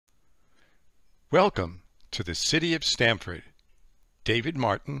Welcome to the City of Stamford. David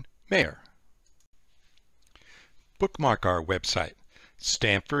Martin, Mayor. Bookmark our website,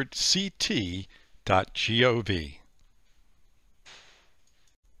 StamfordTV.gov.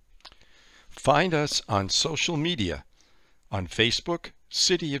 Find us on social media, on Facebook,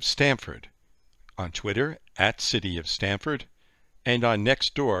 City of Stamford, on Twitter, @City of Stamford, and on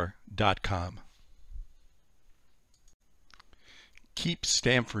nextdoor.com. Keep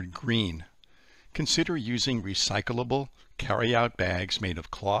Stamford green. Consider using recyclable carry-out bags made of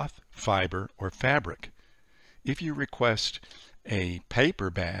cloth, fiber, or fabric. If you request a paper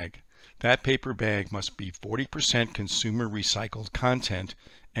bag, that paper bag must be 40% consumer recycled content,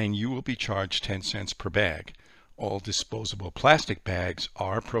 and you will be charged 10 cents per bag. All disposable plastic bags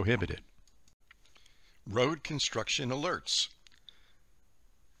are prohibited. Road construction alerts.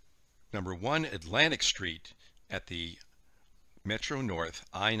 Number 1, Atlantic Street at the Metro North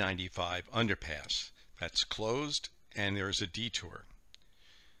I-95 underpass. That's closed and there is a detour.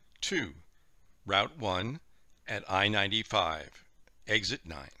 2, Route 1 at I-95, exit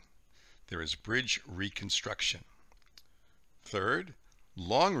 9. There is bridge reconstruction. 3rd,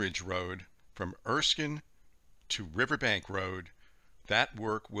 Long Ridge Road from Erskine to Riverbank Road. That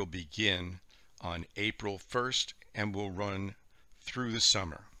work will begin on April 1st and will run through the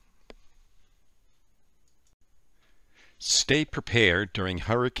summer. Stay prepared during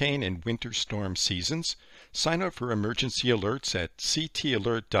hurricane and winter storm seasons. Sign up for emergency alerts at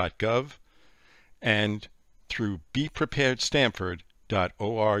ctalert.gov and through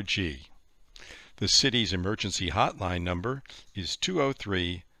bepreparedstamford.org. The city's emergency hotline number is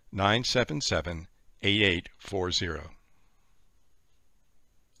 203-977-8840.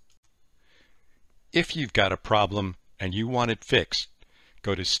 If you've got a problem and you want it fixed,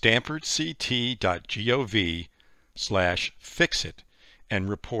 go to StamfordTV.gov/fixit and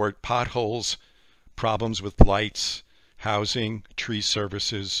report potholes, problems with lights, housing, tree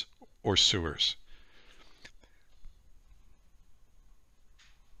services, or sewers.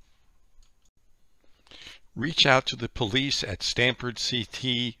 Reach out to the police at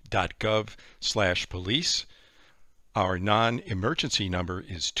StamfordTV.gov/police. Our non-emergency number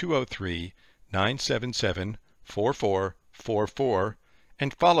is 203-977-4444,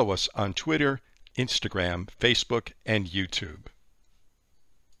 and follow us on Twitter, Instagram, Facebook, and YouTube.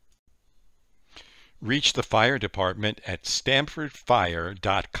 Reach the fire department at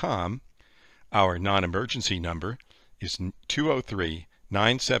StamfordFire.com. Our non-emergency number is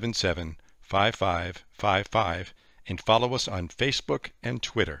 203-977-5555, and follow us on Facebook and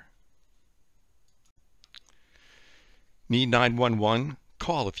Twitter. Need 911?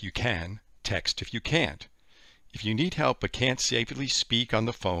 Call if you can, text if you can't. If you need help but can't safely speak on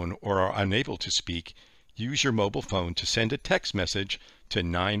the phone or are unable to speak, use your mobile phone to send a text message to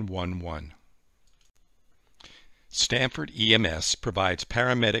 911. Stamford EMS provides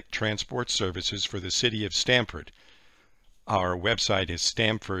paramedic transport services for the City of Stamford. Our website is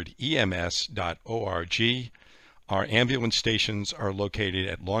stamfordems.org. Our ambulance stations are located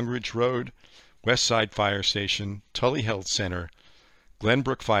at Long Ridge Road, Westside Fire Station, Tully Health Center,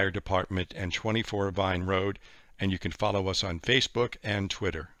 Glenbrook Fire Department, and 24 Vine Road, and you can follow us on Facebook and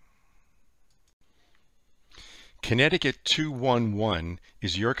Twitter. Connecticut 211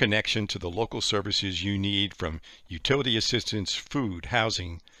 is your connection to the local services you need, from utility assistance, food,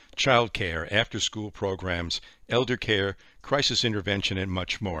 housing, child care, after-school programs, elder care, crisis intervention, and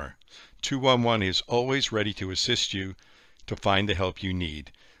much more. 211 is always ready to assist you to find the help you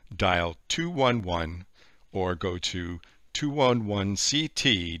need. Dial 211 or go to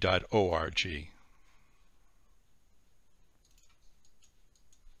 211ct.org.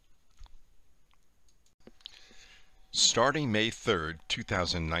 Starting May 3,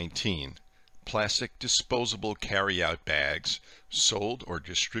 2019, plastic disposable carry-out bags sold or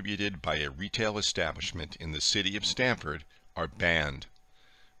distributed by a retail establishment in the City of Stamford are banned.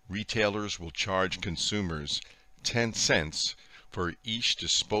 Retailers will charge consumers 10 cents for each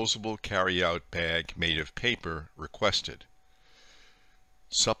disposable carry-out bag made of paper requested.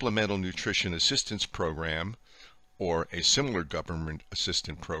 Supplemental Nutrition Assistance Program or a similar government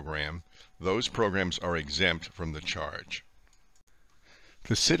assistance program, those programs are exempt from the charge.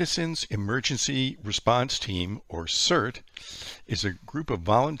 The Citizens Emergency Response Team, or CERT, is a group of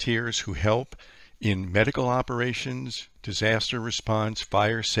volunteers who help in medical operations, disaster response,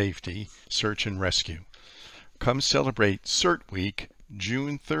 fire safety, search and rescue. Come celebrate CERT Week,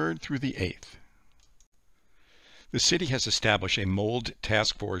 June 3rd through the 8th. The city has established a mold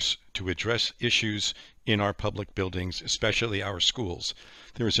task force to address issues in our public buildings, especially our schools.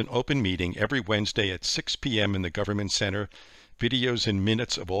 There is an open meeting every Wednesday at 6 p.m. in the Government Center, videos and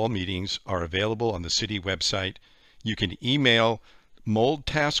minutes of all meetings are available on the city website. You can email Mold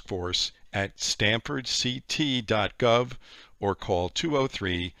Task Force at StamfordTV.gov or call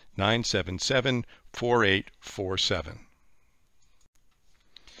 203-977-4847.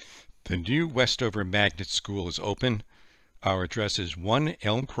 The new Westover Magnet School is open. Our address is 1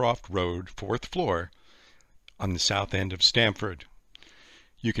 Elmcroft Road, 4th floor, on the south end of Stamford.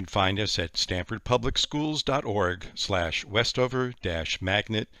 You can find us at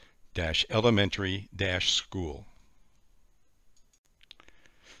stanfordpublicsschools.org/westover-magnet-elementary-school.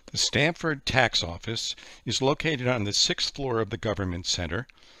 The Stamford Tax Office is located on the 6th floor of the Government Center,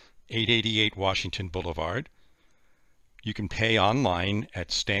 888 Washington Boulevard. You can pay online at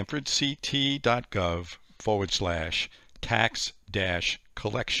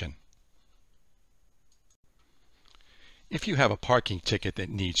stanfordct.gov/tax-collection. If you have a parking ticket that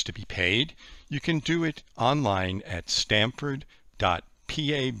needs to be paid, you can do it online at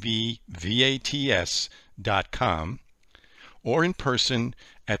stanford.pavvats.com or in person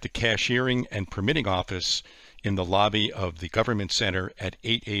at the Cashiering and Permitting Office in the lobby of the Government Center at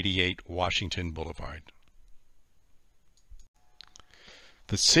 888 Washington Boulevard.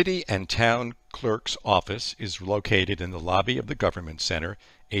 The City and Town Clerk's Office is located in the lobby of the Government Center,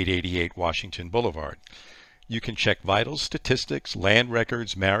 888 Washington Boulevard. You can check vital statistics, land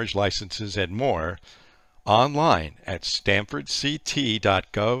records, marriage licenses, and more online at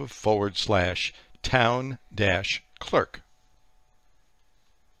stanfordct.gov/town-clerk.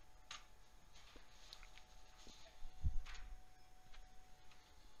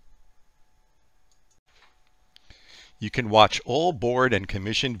 You can watch all board and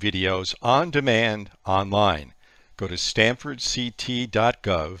commission videos on demand online. Go to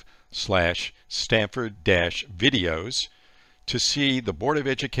stanfordct.gov/Stanford-videos to see the Board of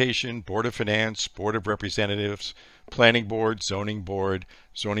Education, Board of Finance, Board of Representatives, Planning Board, Zoning Board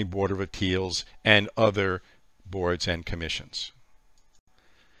of Appeals, and other boards and commissions.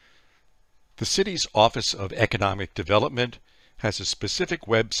 The city's Office of Economic Development has a specific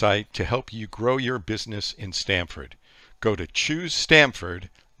website to help you grow your business in Stamford. Go to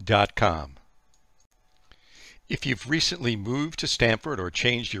choosestanford.com. If you've recently moved to Stamford or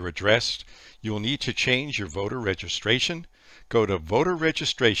changed your address, you'll need to change your voter registration. Go to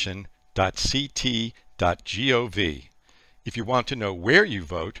voterregistration.ct.gov. If you want to know where you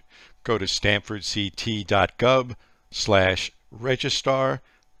vote, go to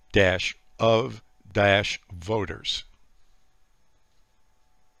stanfordct.gov/registrar-of-voters.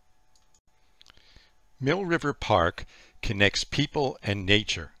 Mill River Park connects people and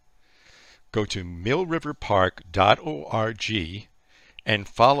nature. Go to millriverpark.org and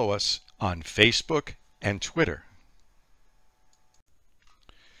follow us on Facebook and Twitter.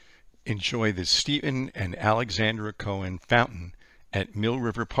 Enjoy the Stephen and Alexandra Cohen Fountain at Mill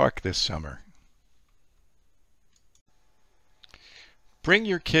River Park this summer. Bring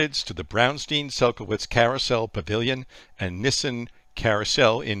your kids to the Brownstein-Selkowitz Carousel Pavilion and Nissan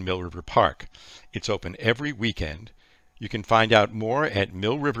Carousel in Mill River Park. It's open every weekend. You can find out more at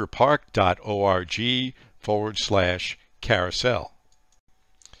millriverpark.org/carousel.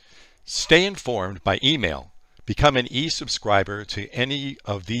 Stay informed by email. Become an e-subscriber to any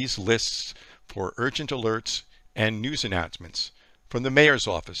of these lists for urgent alerts and news announcements from the Mayor's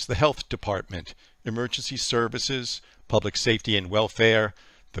Office, the Health Department, Emergency Services, Public Safety and Welfare,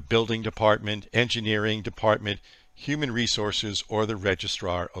 the Building Department, Engineering Department, Human Resources, or the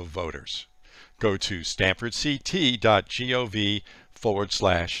Registrar of Voters. Go to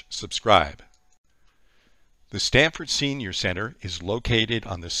stanfordct.gov/subscribe. The Stamford Senior Center is located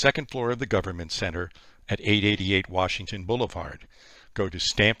on the 2nd floor of the Government Center at 888 Washington Boulevard. Go to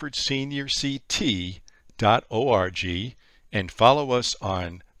stanfordSeniorCT.org and follow us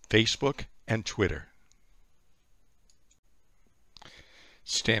on Facebook and Twitter.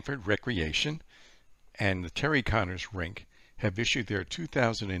 Stamford Recreation and the Terry Connors Rink have issued their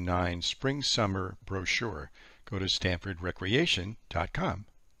 2009 Spring-Summer brochure. Go to stanfordrecreation.com.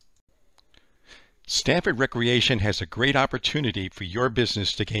 Stamford Recreation has a great opportunity for your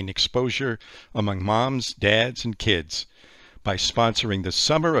business to gain exposure among moms, dads, and kids by sponsoring the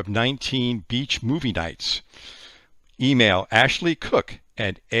Summer of 19 Beach Movie Nights. Email Ashley Cook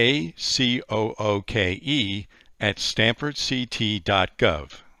at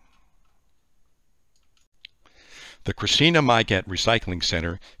acooke@stanfordct.gov. The Christina Mygat Recycling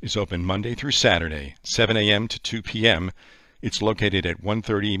Center is open Monday through Saturday, 7 a.m. to 2 p.m. It's located at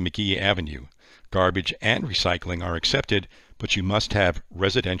 130 McGee Avenue. Garbage and recycling are accepted, but you must have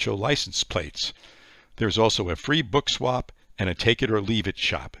residential license plates. There's also a free book swap and a take it or leave it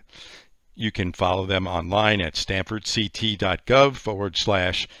shop. You can follow them online at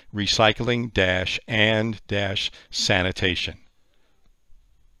StamfordCT.gov/recycling-and-sanitation.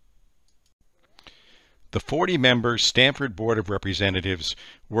 The 40-member Stamford Board of Representatives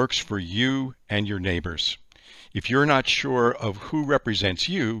works for you and your neighbors. If you're not sure of who represents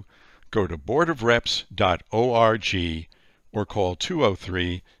you, go to boardofreps.org or call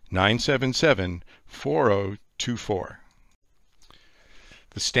 203-977-4024.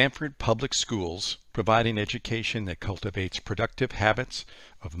 The Stamford Public Schools provide an education that cultivates productive habits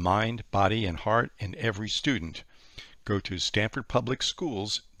of mind, body, and heart in every student. Go to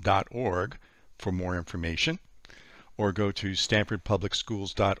StamfordPublicSchools.org for more information, or go to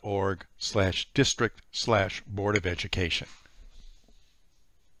StamfordPublicSchools.org/district/Board of Education.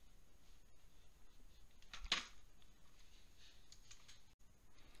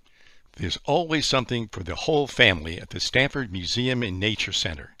 There's always something for the whole family at the Stamford Museum and Nature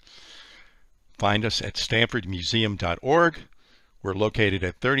Center. Find us at StamfordMuseum.org. We're located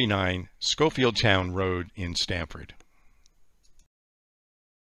at 39 Schofield Town Road in Stamford.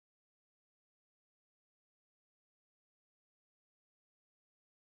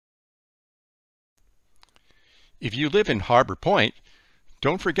 If you live in Harbor Point,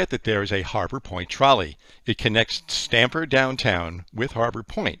 don't forget that there is a Harbor Point trolley. It connects Stamford downtown with Harbor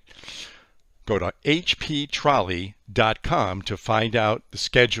Point. Go to hptrolley.com to find out the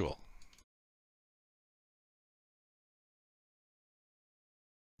schedule.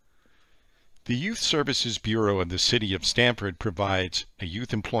 The Youth Services Bureau of the City of Stamford provides a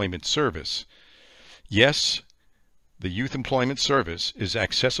youth employment service. Yes, the Youth Employment Service is an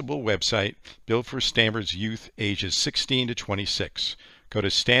accessible website built for Stamford's youth ages 16 to 26. Go to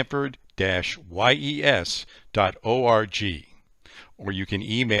stanford-yes.org, or you can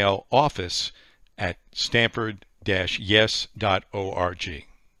email office@stanford-yes.org.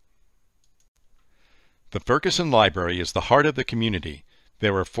 The Ferguson Library is the heart of the community.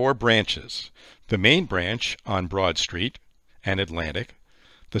 There are 4 branches: the main branch on Broad Street and Atlantic,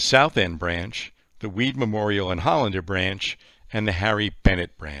 the South End branch, the Weed Memorial and Hollander branch, and the Harry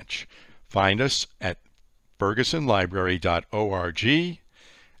Bennett branch. Find us at fergusonlibrary.org.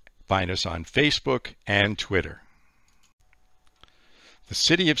 Find us on Facebook and Twitter. The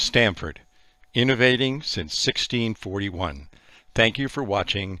City of Stamford, innovating since 1641. Thank you for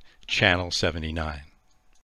watching Channel 79.